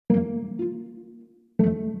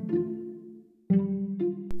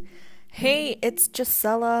Hey, it's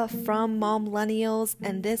Gisela from Momlennials,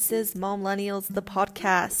 and this is Momlennials, the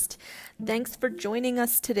podcast. Thanks for joining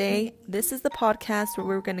us today. This is the podcast where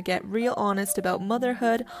we're going to get real honest about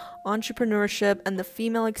motherhood, entrepreneurship, and the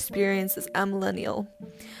female experience as a millennial.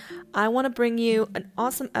 I want to bring you an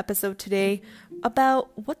awesome episode today about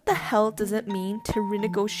what the hell does it mean to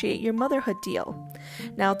renegotiate your motherhood deal.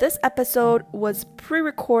 Now, this episode was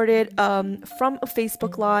pre-recorded from a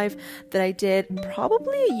Facebook Live that I did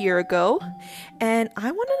probably a year ago, and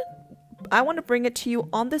I want to bring it to you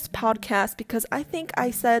on this podcast because I think I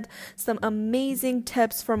said some amazing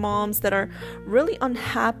tips for moms that are really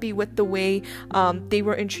unhappy with the way they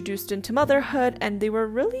were introduced into motherhood, and they were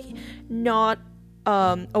really not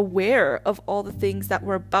aware of all the things that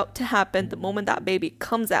were about to happen the moment that baby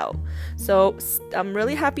comes out. So I'm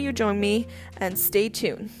really happy you joined me, and stay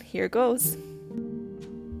tuned. Here goes.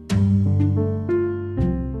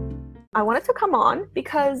 I wanted to come on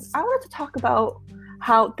because I wanted to talk about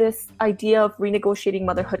how this idea of renegotiating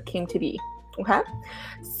motherhood came to be. Okay,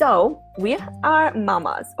 so we are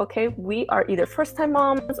mamas. Okay, we are either first-time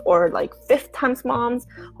moms or like fifth-time moms.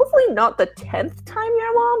 Hopefully not the 10th time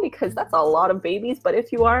you're a mom, because that's a lot of babies. But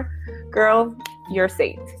if you are, girl, you're a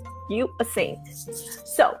saint. You a saint.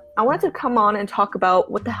 So I wanted to come on and talk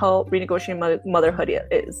about what the hell renegotiating motherhood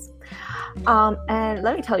is. And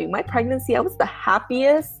let me tell you, my pregnancy, I was the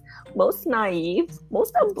happiest, most naive,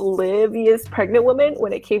 most oblivious pregnant woman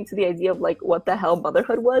when it came to the idea of like what the hell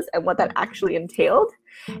motherhood was and what that actually entailed.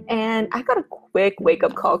 And I got a quick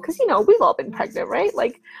wake-up call because, you know, we've all been pregnant, right?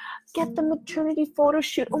 Like, get the maternity photo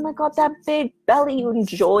shoot. Oh my God, that big belly, you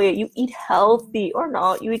enjoy it. You eat healthy or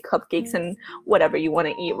not. You eat cupcakes and whatever you want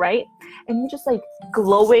to eat, right? And you're just like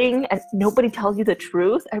glowing and nobody tells you the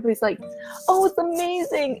truth. Everybody's like, oh, it's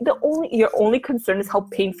amazing. Your only concern is how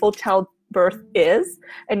painful childbirth is,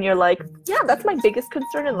 and you're like, yeah, that's my biggest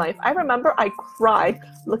concern in life. I remember I cried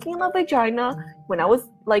looking at my vagina when I was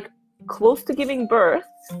like close to giving birth,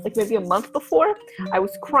 like maybe a month before. I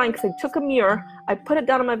was crying because I took a mirror, I put it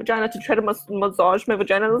down on my vagina to try to massage my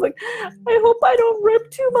vagina, and I was like, I hope I don't rip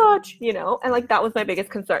too much, you know. And like that was my biggest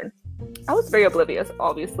concern. I was very oblivious,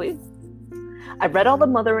 obviously. I read all the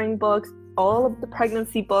mothering books, all of the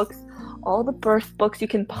pregnancy books, all the birth books you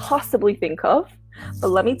can possibly think of. But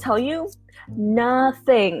let me tell you,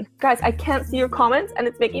 nothing. Guys, I can't see your comments and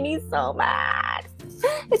it's making me so mad.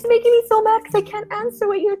 It's making me so mad because I can't answer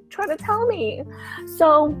what you're trying to tell me.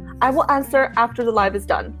 So I will answer after the live is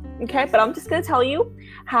done. Okay, but I'm just going to tell you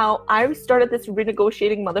how I started this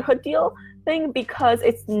renegotiating motherhood deal thing because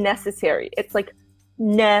it's necessary. It's like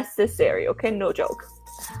necessary. Okay, no joke.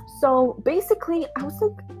 So basically, I was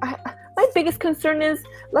like, my biggest concern is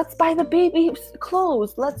let's buy the baby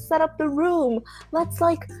clothes. Let's set up the room. Let's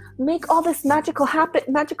like make all this magical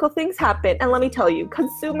things happen. And let me tell you,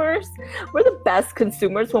 consumers, we're the best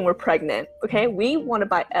consumers when we're pregnant. Okay, we want to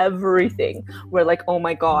buy everything. We're like, oh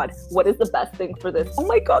my God, what is the best thing for this? Oh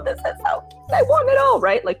my God, this is how I want it all,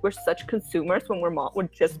 right? Like we're such consumers when we're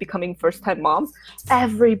just becoming first-time moms.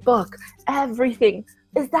 Every book, everything.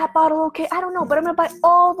 Is that bottle okay? I don't know, but I'm gonna buy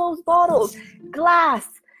all those bottles. Glass.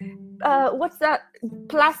 What's that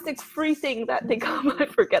plastic-free thing that they come? I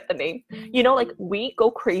forget the name. You know, like we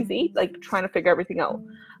go crazy, like trying to figure everything out.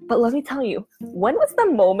 But let me tell you, when was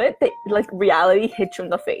the moment that like reality hit you in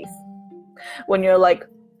the face? When you're like,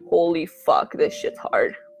 holy fuck, this shit's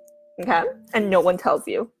hard. Okay? And no one tells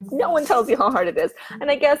you. No one tells you how hard it is. And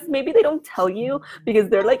I guess maybe they don't tell you because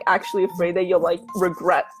they're like actually afraid that you'll like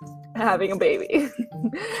regret having a baby.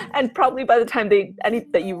 And probably by the time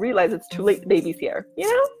that you realize it's too late, the baby's here. You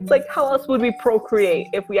know? It's like, how else would we procreate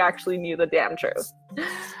if we actually knew the damn truth?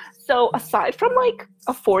 So aside from like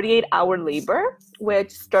a 48-hour labor,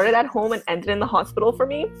 which started at home and ended in the hospital for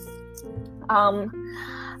me,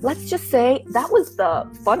 let's just say that was the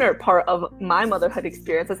funner part of my motherhood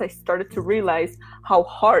experience as I started to realize how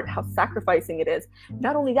hard, how sacrificing it is.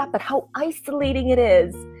 Not only that, but how isolating it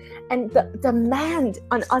is. And the demand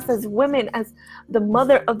on us as women, as the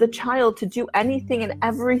mother of the child, to do anything and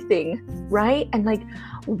everything, right? And like,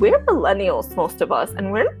 we're millennials, most of us,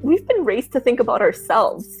 and we've been raised to think about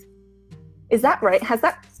ourselves. Is that right?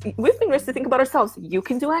 We've been raised to think about ourselves. You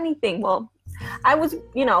can do anything. Well, I was,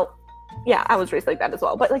 I was raised like that as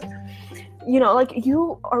well. But like, like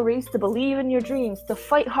you are raised to believe in your dreams, to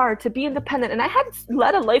fight hard, to be independent. And I had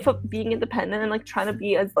led a life of being independent and like trying to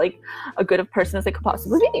be as like a good a person as I could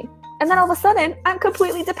possibly be. And then all of a sudden, I'm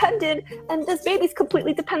completely dependent, and this baby's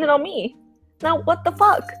completely dependent on me. Now, what the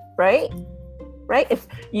fuck, right? Right? If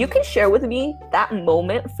you can share with me that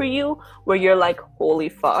moment for you where you're like, holy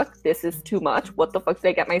fuck, this is too much. What the fuck did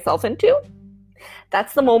I get myself into?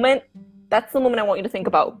 That's the moment I want you to think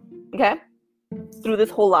about. okay, through this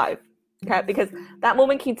whole life, okay, because that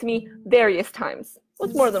moment came to me various times. It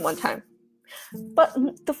was more than one time. But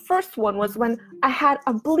the first one was when I had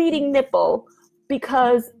a bleeding nipple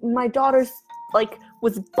because my daughter's like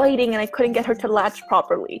was biting and I couldn't get her to latch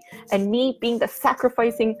properly. And me being the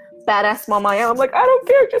sacrificing badass mom I am, I'm like, I don't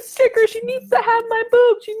care, just stick her. She needs to have my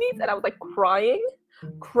boob. She needs, and I was like crying.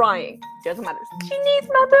 Doesn't matter. She needs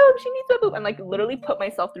my boob. She needs my boob. And like literally put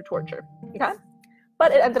myself through torture. Okay.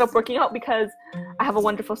 But it ended up working out because I have a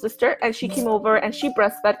wonderful sister and she came over and she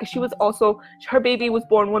breastfed because she was also, her baby was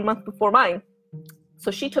born 1 month before mine. So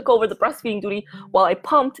she took over the breastfeeding duty while I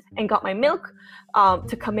pumped and got my milk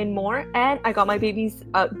to come in more, and I got my baby's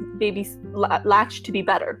latch to be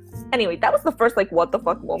better. Anyway, that was the first like what the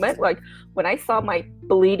fuck moment. Like when I saw my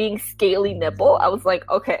bleeding scaly nipple, I was like,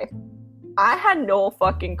 okay, I had no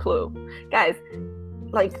fucking clue. Guys,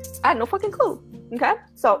 like I had no fucking clue. Okay?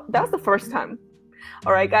 So that was the first time.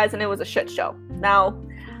 All right, guys, and it was a shit show. Now,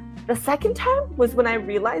 the second time was when I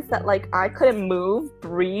realized that like I couldn't move,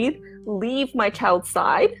 breathe, leave my child's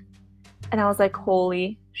side. And I was like,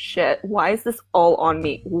 holy shit, why is this all on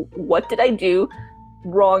me? What did I do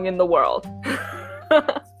wrong in the world?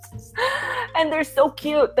 And they're so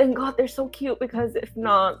cute. Thank God they're so cute, because if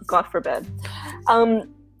not, God forbid.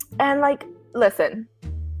 And like, listen,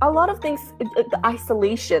 a lot of things, the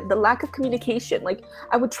isolation, the lack of communication, like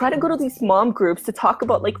I would try to go to these mom groups to talk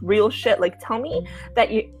about like real shit. Like tell me that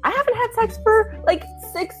I haven't had sex for like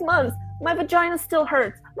 6 months. My vagina still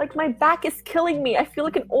hurts. Like my back is killing me. I feel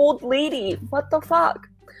like an old lady. What the fuck?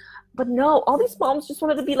 But no, all these moms just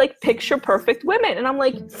wanted to be like picture perfect women. And I'm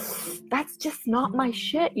like, that's just not my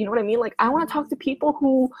shit. You know what I mean? Like I want to talk to people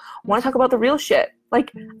who want to talk about the real shit.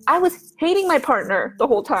 Like I was hating my partner the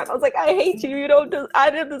whole time. I was like, I hate you. I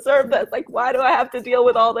didn't deserve this. Like, why do I have to deal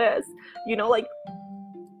with all this? You know, like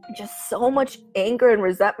just so much anger and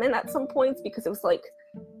resentment at some points, because it was like,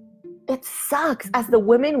 it sucks. As the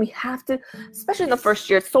women, we have to, especially in the first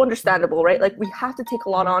year, it's so understandable, right? Like we have to take a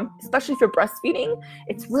lot on, especially if you're breastfeeding.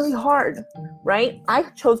 It's really hard, right? I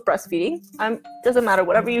chose breastfeeding. Doesn't matter,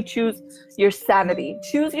 whatever you choose, your sanity.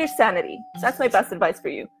 Choose your sanity. That's my best advice for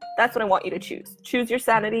you. That's what I want you to choose. Choose your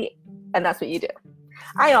sanity, and that's what you do.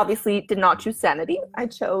 I obviously did not choose sanity. I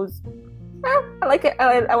chose, I like it.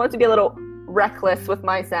 I want to be a little reckless with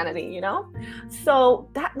my sanity, you know? So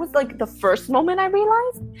that was like the first moment I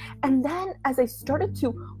realized. And then as I started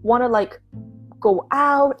to want to like go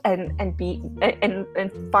out and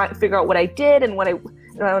figure out what I did and what I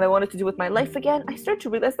wanted to do with my life again, I started to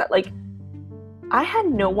realize that like I had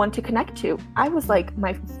no one to connect to. I was like,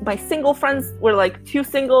 my single friends were like too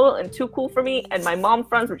single and too cool for me, and my mom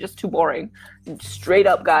friends were just too boring. Straight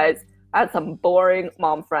up, guys. I had some boring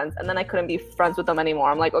mom friends, and then I couldn't be friends with them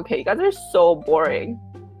anymore. I'm like, okay, you guys are so boring.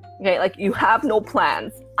 Okay, like you have no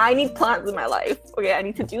plans. I need plans in my life. Okay, I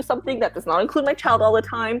need to do something that does not include my child all the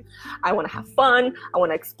time. I want to have fun. I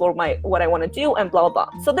want to explore what I want to do, and blah, blah,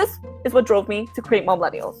 blah. So this is what drove me to create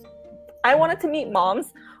Momlennials. I wanted to meet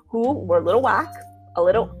moms who were a little whack, a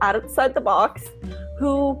little outside the box,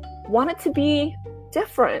 who wanted to be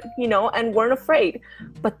different, you know, and weren't afraid.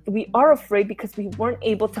 But we are afraid because we weren't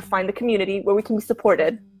able to find the community where we can be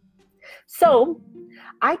supported. So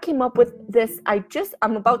I came up with this.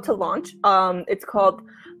 I'm about to launch. It's called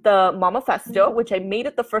the Momafesto, which I made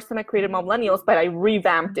it the first time I created Momlennials, but I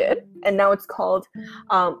revamped it, and now it's called.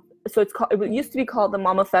 It used to be called the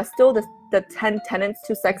Momafesto, the 10 Tenets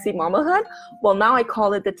to Sexy Mamahood. Well, now I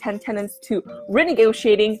call it the 10 Tenets to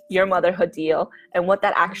Renegotiating Your Motherhood Deal, and what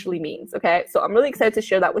that actually means. Okay, so I'm really excited to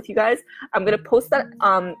share that with you guys. I'm gonna post that.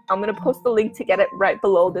 I'm gonna post the link to get it right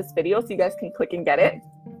below this video, so you guys can click and get it.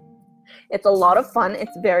 It's a lot of fun.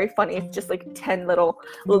 It's very funny. It's just like 10 little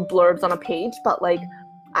blurbs on a page, but like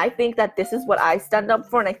I think that this is what I stand up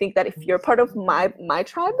for, and I think that if you're part of my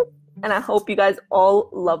tribe, and I hope you guys all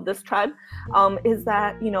love this tribe, is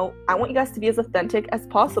that, you know, I want you guys to be as authentic as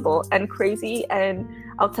possible and crazy and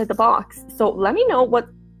outside the box. So let me know what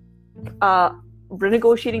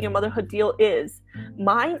Renegotiating Your Motherhood Deal is.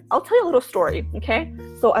 Mine, I'll tell you a little story, okay?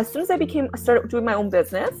 So as soon as I started doing my own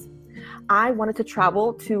business, I wanted to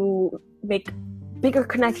travel to make bigger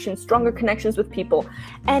connections, stronger connections with people.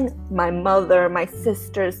 And my mother, my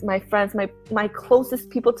sisters, my friends, my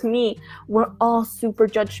closest people to me were all super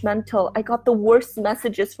judgmental. I got the worst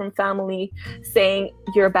messages from family saying,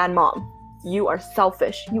 you're a bad mom. You are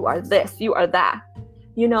selfish. You are this. You are that.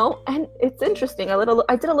 You know? And it's interesting. I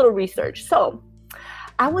did a little research. So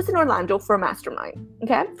I was in Orlando for a mastermind,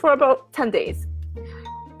 okay? For about 10 days.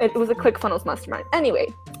 It was a ClickFunnels mastermind. Anyway,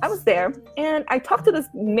 I was there and I talked to this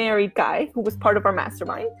married guy who was part of our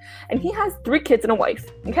mastermind, and he has 3 kids and a wife,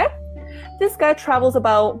 okay? This guy travels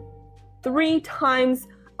about 3 times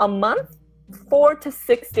a month, 4 to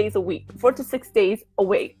 6 days a week, 4 to 6 days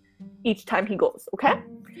away each time he goes, okay?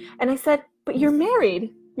 And I said, but you're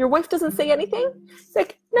married. Your wife doesn't say anything? He's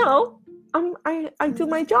like, no, I do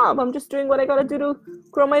my job. I'm just doing what I gotta do to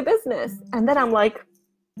grow my business. And then I'm like,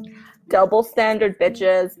 double standard,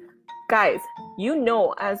 bitches. Guys, you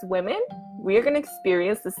know, as women, we're gonna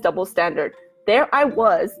experience this double standard. There I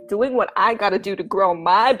was doing what I gotta do to grow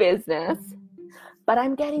my business, but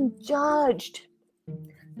I'm getting judged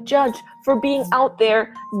for being out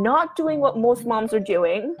there, not doing what most moms are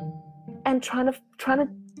doing, and trying to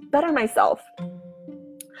better myself.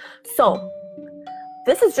 So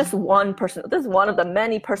this is just this is one of the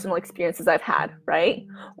many personal experiences I've had, right?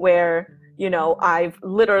 Where, you know, I've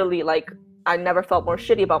literally, like, I never felt more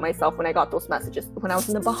shitty about myself when I got those messages. When I was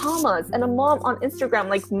in the Bahamas, and a mom on Instagram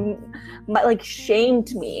like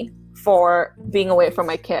shamed me for being away from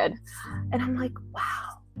my kid. And I'm like,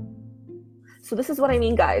 wow. So this is what I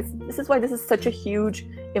mean, guys. This is why this is such a huge,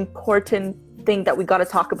 important thing that we got to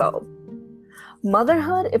talk about.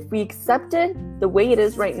 Motherhood, if we accept it the way it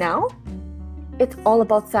is right now, it's all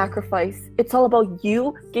about sacrifice. It's all about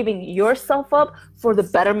you giving yourself up for the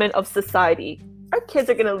betterment of society. Our kids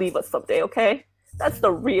are gonna leave us someday, okay? That's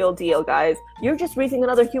the real deal, guys. You're just raising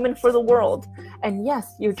another human for the world. And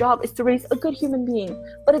yes, your job is to raise a good human being,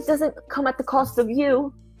 but it doesn't come at the cost of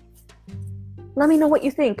you. Let me know what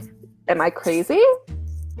you think. Am I crazy?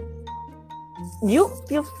 You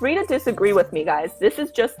feel free to disagree with me, guys. This is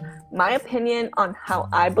just my opinion on how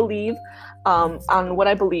I believe, on what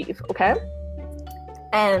I believe, okay?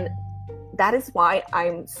 And that is why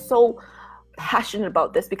I'm so passionate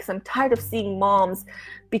about this, because I'm tired of seeing moms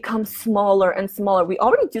become smaller and smaller. We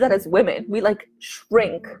already do that as women. We like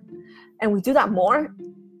shrink, and we do that more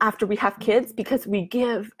after we have kids, because we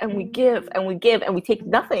give and we give and we give and we take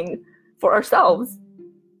nothing for ourselves.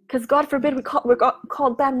 Because God forbid we're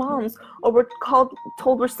called bad moms, or we're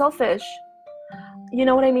told we're selfish. You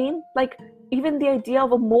know what I mean? Like, even the idea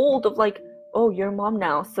of a mold of like, oh, you're a mom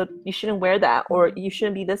now, so you shouldn't wear that, or you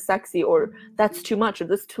shouldn't be this sexy, or that's too much, or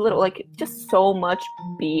this too little. Like, just so much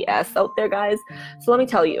BS out there, guys. So let me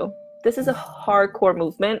tell you, this is a hardcore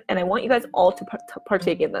movement, and I want you guys all to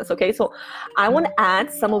partake in this, okay? So I want to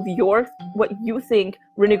add some of what you think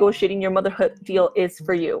renegotiating your motherhood deal is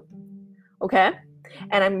for you, okay?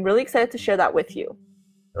 And I'm really excited to share that with you.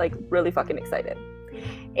 Like, really fucking excited.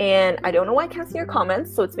 And I don't know why I can't see your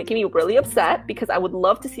comments, so it's making me really upset, because I would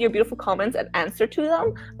love to see your beautiful comments and answer to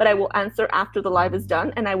them, but I will answer after the live is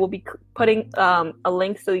done, and I will be putting a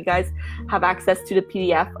link so you guys have access to the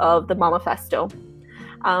PDF of the Mamafesto.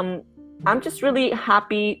 I'm just really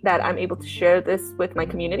happy that I'm able to share this with my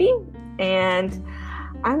community, and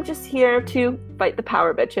I'm just here to fight the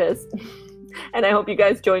power, bitches. And I hope you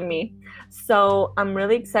guys join me. So I'm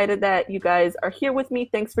really excited that you guys are here with me.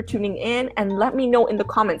 Thanks for tuning in, and let me know in the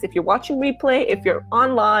comments if you're watching replay, if you're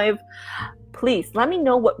on live, please let me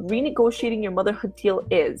know what renegotiating your motherhood deal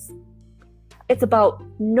is. It's about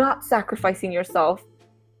not sacrificing yourself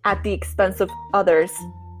at the expense of others.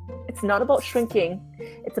 It's not about shrinking.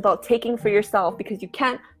 It's about taking for yourself, because you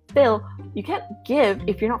can't give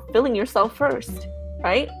if you're not filling yourself first,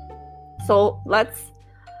 right? So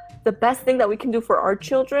the best thing that we can do for our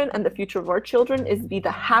children and the future of our children is be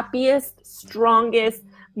the happiest, strongest,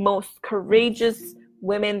 most courageous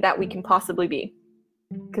women that we can possibly be.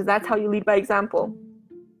 Because that's how you lead by example.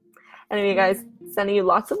 Anyway, guys, sending you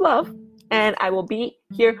lots of love. And I will be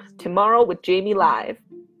here tomorrow with Jamie live.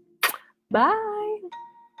 Bye.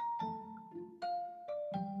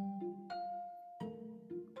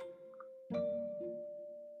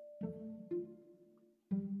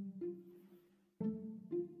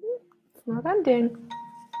 It's not ending.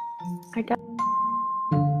 I got